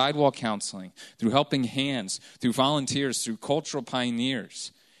 through sidewalk counseling, through helping hands, through volunteers, through cultural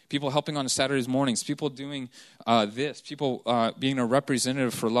pioneers, people helping on Saturdays mornings, people doing this, people being a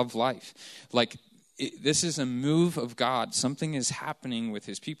representative for Love Life. This is a move of God. Something is happening with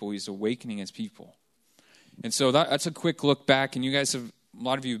his people. He's awakening his people. And so that's a quick look back, and you guys a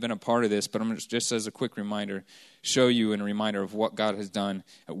lot of you have been a part of this, but I'm just as a quick reminder, show you and a reminder of what God has done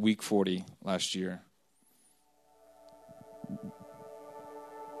at week 40 last year.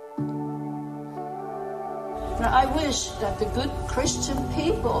 Now, I wish that the good Christian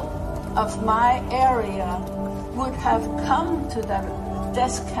people of my area would have come to that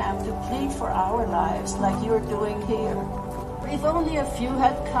death camp to plead for our lives like you're doing here. If only a few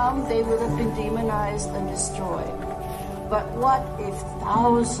had come, they would have been demonized and destroyed. But what if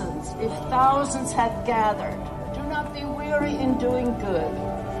thousands had gathered? Do not be weary in doing good,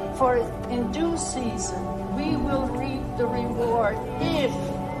 for in due season we will reap the reward if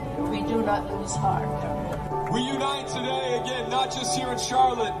we do not lose heart. We unite today again, not just here in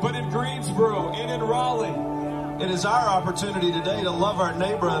Charlotte, but in Greensboro and in Raleigh. It is our opportunity today to love our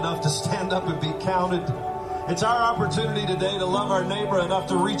neighbor enough to stand up and be counted. It's our opportunity today to love our neighbor enough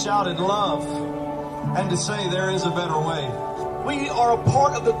to reach out and love and to say there is a better way. We are a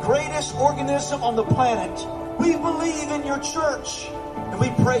part of the greatest organism on the planet. We believe in your church, and we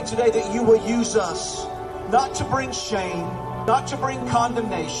pray today that you will use us, not to bring shame, not to bring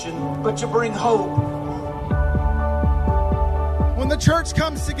condemnation, but to bring hope. When the church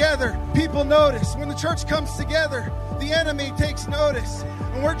comes together, people notice. When the church comes together, the enemy takes notice.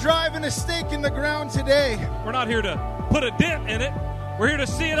 And we're driving a stake in the ground today. We're not here to put a dent in it. We're here to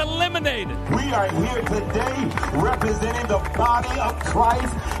see it eliminated. We are here today representing the body of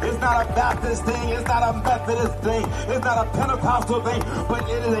Christ. It's not a Baptist thing. It's not a Methodist thing. It's not a Pentecostal thing. But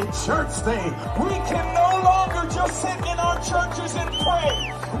it is a church thing. We can no longer just sit in our churches and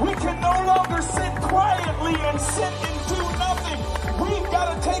pray. We can no longer sit quietly and sit and do nothing. We've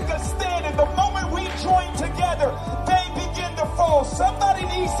got to take a stand. And the moment we join together, they begin to fall. Somebody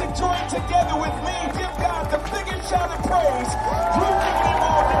needs to join together with me. Give God the biggest shout of praise. You give him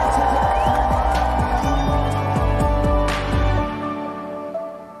all day today.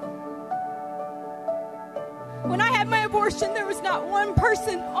 When I had my abortion, there was not one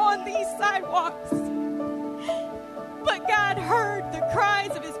person on these sidewalks. But God heard the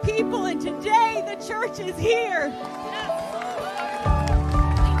cries of his people, and today the church is here.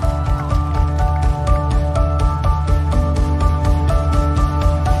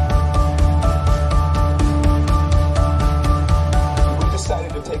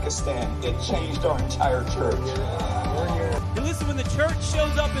 Take a stand. It changed our entire church. And listen, when the church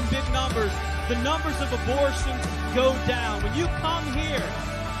shows up in big numbers, the numbers of abortions go down. When you come here,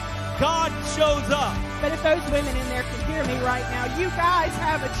 God shows up. But if those women in there can hear me right now, you guys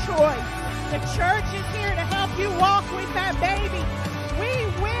have a choice. The church is here to help you walk with that baby. We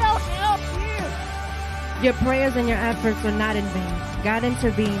will help you. Your prayers and your efforts were not in vain. God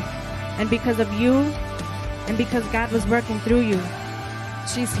intervened. And because of you, and because God was working through you,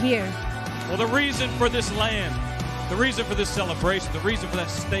 she's here. Well, the reason for this land, the reason for this celebration, the reason for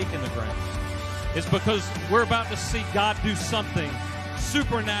that stake in the ground is because we're about to see God do something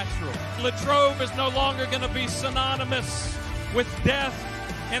supernatural. Latrobe is no longer going to be synonymous with death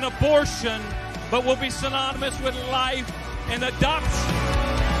and abortion, but will be synonymous with life and adoption.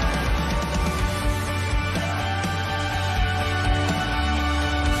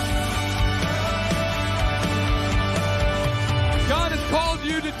 God has called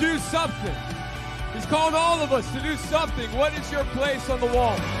you to do something. He's called all of us to do something. What is your place on the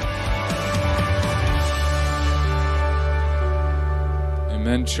wall?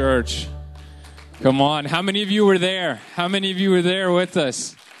 Amen, church. Come on. How many of you were there? How many of you were there with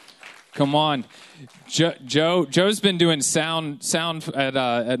us? Come on. Joe's been doing sound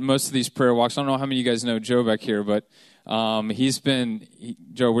at most of these prayer walks. I don't know how many of you guys know Joe back here, but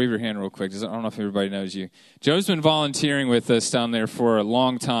Joe, wave your hand real quick. I don't know if everybody knows you. Joe's been volunteering with us down there for a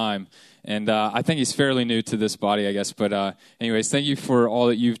long time, and I think he's fairly new to this body, I guess. But anyways, thank you for all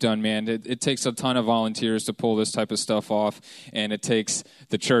that you've done, man. It takes a ton of volunteers to pull this type of stuff off, and it takes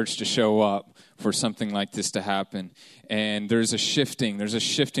the church to show up for something like this to happen. And there's a shifting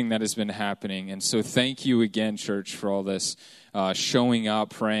that has been happening. And so thank you again, church, for all this, showing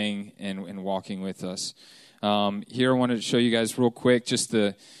up, praying, and walking with us. Here I wanted to show you guys real quick just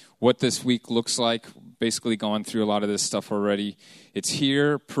what this week looks like. Basically gone through a lot of this stuff already. It's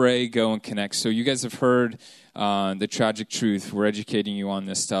here, pray, go, and connect. So you guys have heard the tragic truth. We're educating you on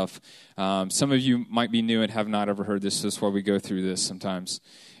this stuff. Some of you might be new and have not ever heard this, so that's why we go through this sometimes.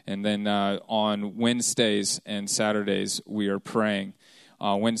 And then on Wednesdays and Saturdays, we are praying.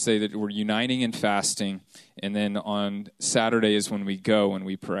 Wednesday, that we're uniting and fasting. And then on Saturday is when we go and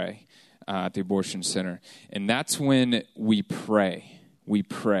we pray at the abortion center. And that's when we pray. We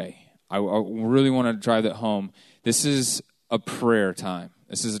pray. I really want to drive that home. This is a prayer time.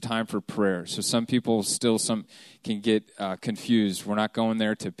 This is a time for prayer. So some people still can get confused. We're not going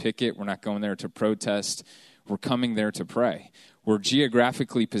there to picket. We're not going there to protest. We're coming there to pray. We're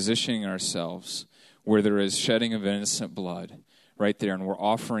geographically positioning ourselves where there is shedding of innocent blood right there. And we're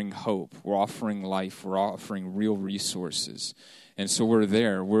offering hope. We're offering life. We're offering real resources. And so we're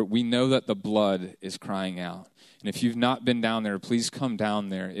there. We know that the blood is crying out. And if you've not been down there, please come down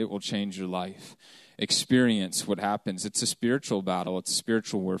there. It will change your life. experience what happens. It's a spiritual battle. It's a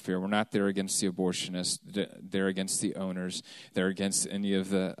spiritual warfare. We're not there against the abortionists. They're against the owners. They're against any of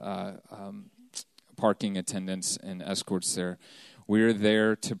the parking attendants and escorts there. We're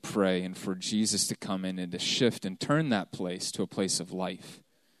there to pray and for Jesus to come in and to shift and turn that place to a place of life,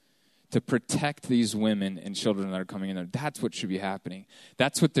 to protect these women and children that are coming in there. That's what should be happening.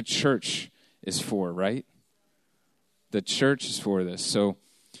 That's what the church is for, right? The church is for this. So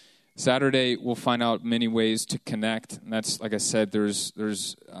Saturday, we'll find out many ways to connect. And that's, like I said, there's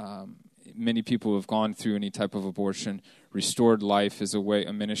many people who have gone through any type of abortion. Restored Life is a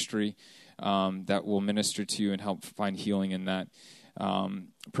ministry that will minister to you and help find healing in that.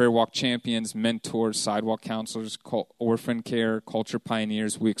 Prayer Walk Champions, mentors, sidewalk counselors, orphan care, culture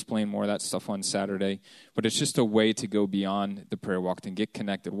pioneers. We explain more of that stuff on Saturday. But it's just a way to go beyond the prayer walk and get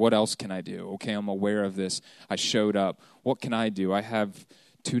connected. What else can I do? Okay, I'm aware of this. I showed up. What can I do? I have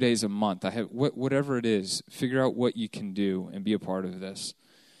 2 days a month. I have whatever it is. Figure out what you can do and be a part of this.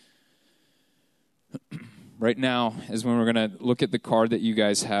 Right now is when we're going to look at the card that you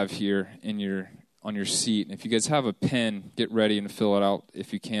guys have here on your seat. And if you guys have a pen, get ready and fill it out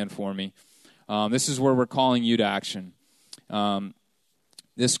if you can for me. This is where we're calling you to action.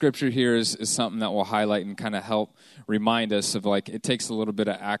 This scripture here is something that will highlight and kind of help remind us of, like, it takes a little bit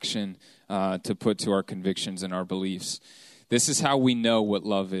of action to put to our convictions and our beliefs. This is how we know what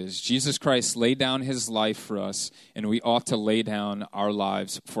love is. Jesus Christ laid down his life for us, and we ought to lay down our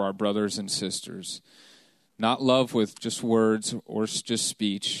lives for our brothers and sisters. Not love with just words or just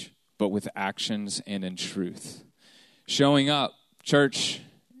speech, but with actions and in truth. Showing up. Church,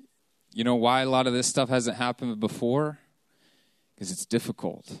 you know why a lot of this stuff hasn't happened before? Because it's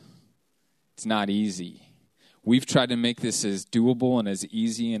difficult. It's not easy. We've tried to make this as doable and as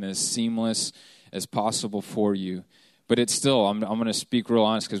easy and as seamless as possible for you. But it's still, I'm going to speak real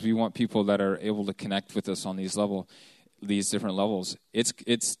honest, because we want people that are able to connect with us on these different levels.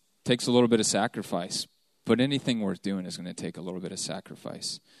 It takes a little bit of sacrifice. But anything worth doing is going to take a little bit of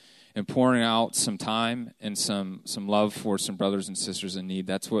sacrifice. And pouring out some time and some love for some brothers and sisters in need.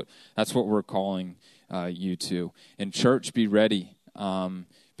 That's what we're calling you to. And church, be ready.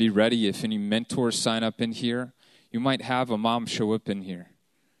 Be ready. If any mentors sign up in here, you might have a mom show up in here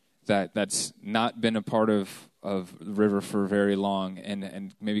that's not been a part of River for very long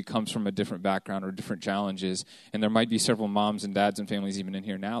and maybe comes from a different background or different challenges. And there might be several moms and dads and families even in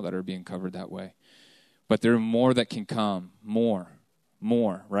here now that are being covered that way. But there are more that can come.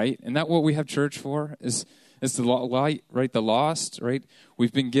 More, right? And that what we have church for is the light, right? The lost, right?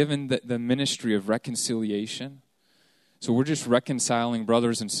 We've been given the ministry of reconciliation. So we're just reconciling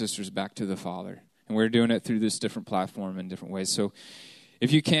brothers and sisters back to the Father. And we're doing it through this different platform in different ways. So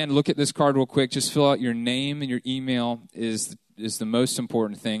if you can, look at this card real quick. Just fill out your name and your email is the most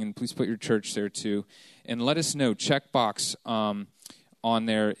important thing. And please put your church there too. And let us know, checkbox on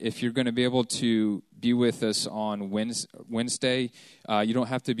there, if you're going to be able to be with us on Wednesday. You don't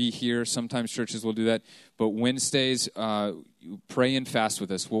have to be here. Sometimes churches will do that. But Wednesdays, pray and fast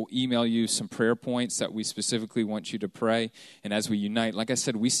with us. We'll email you some prayer points that we specifically want you to pray. And as we unite, like I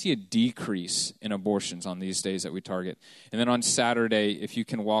said, we see a decrease in abortions on these days that we target. And then on Saturday, if you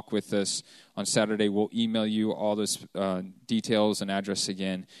can walk with us, on Saturday, we'll email you all those details and address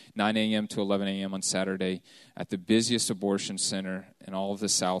again, 9 a.m. to 11 a.m. on Saturday at the busiest abortion center in all of the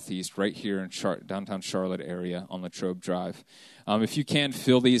Southeast, right here in downtown Charlotte area on Latrobe Drive. If you can,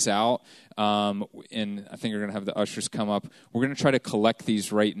 fill these out, and I think you're going to have the ushers come up. We're going to try to collect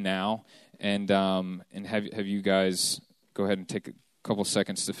these right now, and have you guys go ahead and take a couple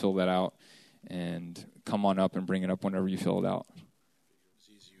seconds to fill that out, and come on up and bring it up whenever you fill it out.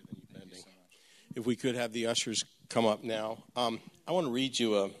 If we could have the ushers come up now. I want to read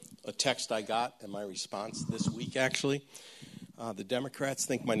you a text I got in my response this week, actually. The Democrats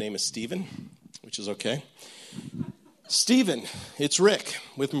think my name is Stephen, which is okay. Stephen, it's Rick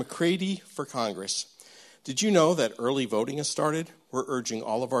with McCready for Congress. Did you know that early voting has started? We're urging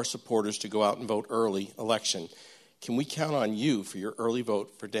all of our supporters to go out and vote early election. Can we count on you for your early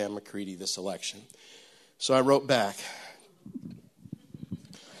vote for Dan McCready this election? So I wrote back,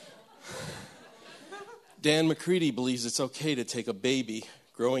 Dan McCready believes it's okay to take a baby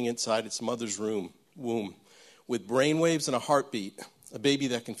growing inside its mother's womb with brainwaves and a heartbeat, a baby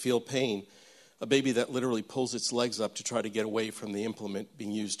that can feel pain, a baby that literally pulls its legs up to try to get away from the implement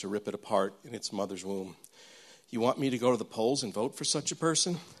being used to rip it apart in its mother's womb. You want me to go to the polls and vote for such a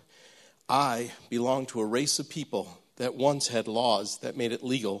person? I belong to a race of people that once had laws that made it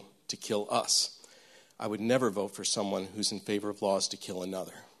legal to kill us. I would never vote for someone who's in favor of laws to kill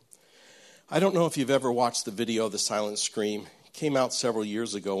another. I don't know if you've ever watched the video, The Silent Scream. It came out several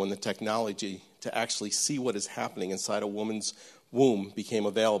years ago when the technology to actually see what is happening inside a woman's womb became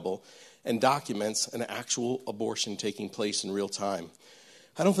available and documents an actual abortion taking place in real time.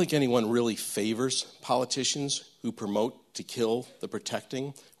 I don't think anyone really favors politicians who promote to kill the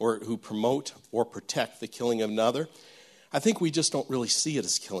protecting or who promote or protect the killing of another. I think we just don't really see it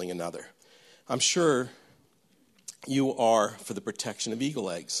as killing another. I'm sure you are for the protection of eagle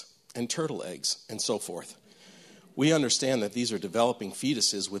eggs and turtle eggs and so forth. We understand that these are developing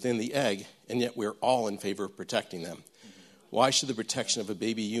fetuses within the egg, and yet we're all in favor of protecting them. Why should the protection of a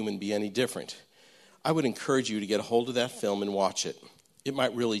baby human be any different? I would encourage you to get a hold of that film and watch it. It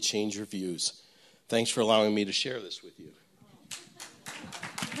might really change your views. Thanks for allowing me to share this with you.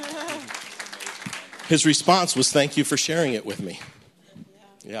 His response was, thank you for sharing it with me.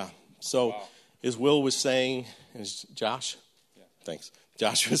 Yeah. So as Will was saying, as Josh? Yeah. Thanks.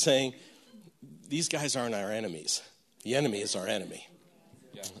 Josh was saying, these guys aren't our enemies. The enemy is our enemy.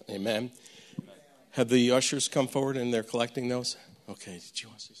 Yeah. Amen. Have the ushers come forward and they're collecting those? Okay. Did you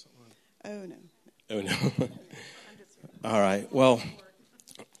want to say something? Oh, no. Oh, no. All right. Well,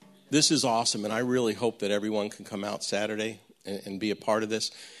 this is awesome, and I really hope that everyone can come out Saturday and be a part of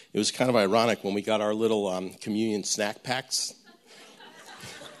this. It was kind of ironic when we got our little communion snack packs.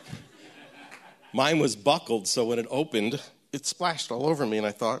 Mine was buckled, so when it opened, it splashed all over me, and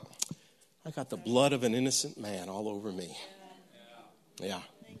I thought, I got the blood of an innocent man all over me. Yeah.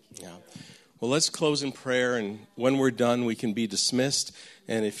 Well, let's close in prayer, and when we're done, we can be dismissed.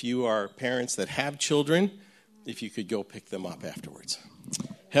 And if you are parents that have children, if you could go pick them up afterwards.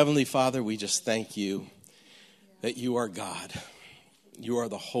 Heavenly Father, we just thank you that you are God. You are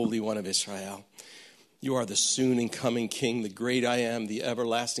the Holy One of Israel. You are the soon and coming King, the great I am, the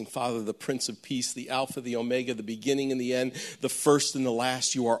everlasting Father, the Prince of Peace, the Alpha, the Omega, the beginning and the end, the first and the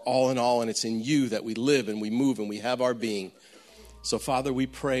last. You are all in all, and it's in you that we live and we move and we have our being. So, Father, we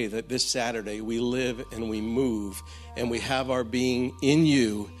pray that this Saturday we live and we move and we have our being in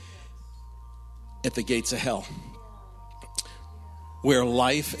you at the gates of hell, where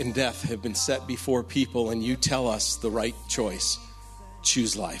life and death have been set before people, and you tell us the right choice.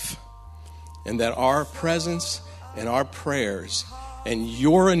 Choose life. And that our presence and our prayers and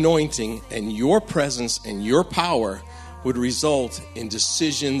your anointing and your presence and your power would result in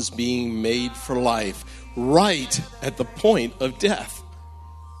decisions being made for life right at the point of death.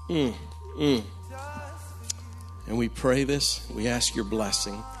 And we pray this. We ask your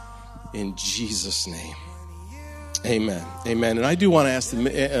blessing in Jesus' name. Amen. Amen. And I do want to ask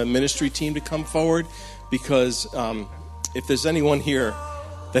the ministry team to come forward, because if there's anyone here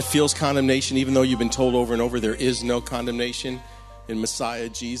that feels condemnation, even though you've been told over and over there is no condemnation in Messiah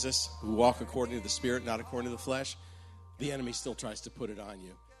Jesus, who walk according to the Spirit, not according to the flesh, the enemy still tries to put it on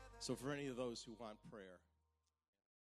you. So for any of those who want prayer.